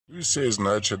Who says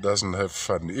nature doesn't have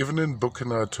fun? Even in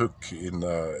Buchenhout in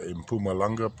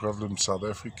Mpumalanga province, South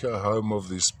Africa, home of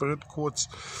the spirit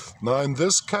quartz. Now, in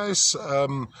this case,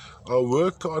 I'll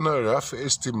work on a rough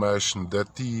estimation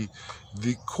that the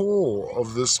core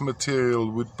of this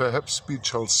material would perhaps be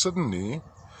chalcedony,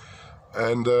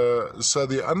 and so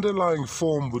the underlying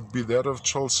form would be that of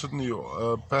chalcedony,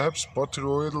 perhaps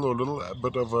botryoidal, or a little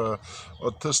bit of a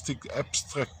artistic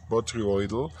abstract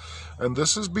botryoidal, and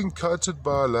this has been coated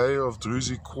by a layer of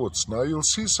druzy quartz. Now you'll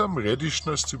see some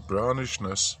reddishness to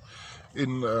brownishness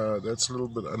in that's a little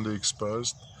bit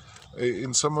underexposed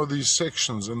in some of these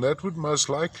sections, and that would most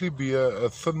likely be a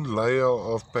thin layer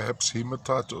of perhaps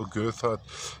hematite or goethite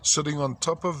sitting on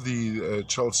top of the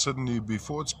chalcedony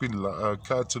before it's been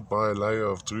coated by a layer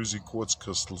of druzy quartz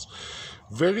crystals.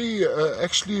 Very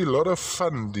actually a lot of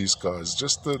fun, these guys.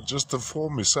 Just the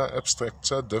form is so abstract,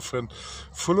 so different,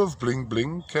 full of bling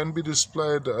bling, can be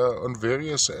displayed on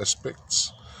various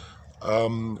aspects.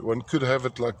 One could have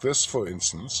it like this, for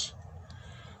instance,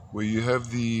 where you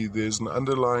have there's an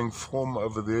underlying form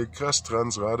over there, crust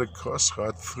runs right across,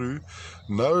 right through,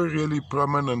 no really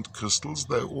prominent crystals,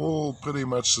 they're all pretty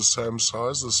much the same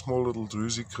size, the small little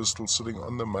druzy crystal sitting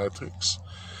on the matrix.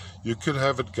 You could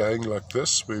have it going like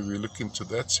this, where we look into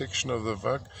that section of the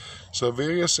VUG. So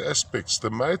various aspects,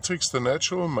 the matrix, the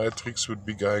natural matrix would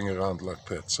be going around like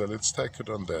that. So let's take it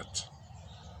on that.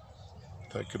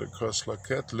 Take it across like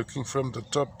that, looking from the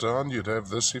top down, you'd have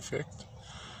this effect.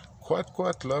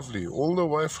 Quite lovely, all the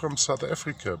way from South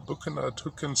Africa, Buchenhout,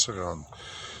 Hoek and surround.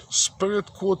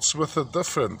 Spirit quartz with a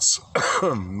difference.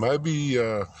 Maybe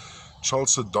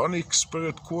chalcedonic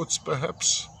spirit quartz,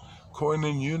 perhaps. Coin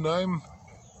a new name.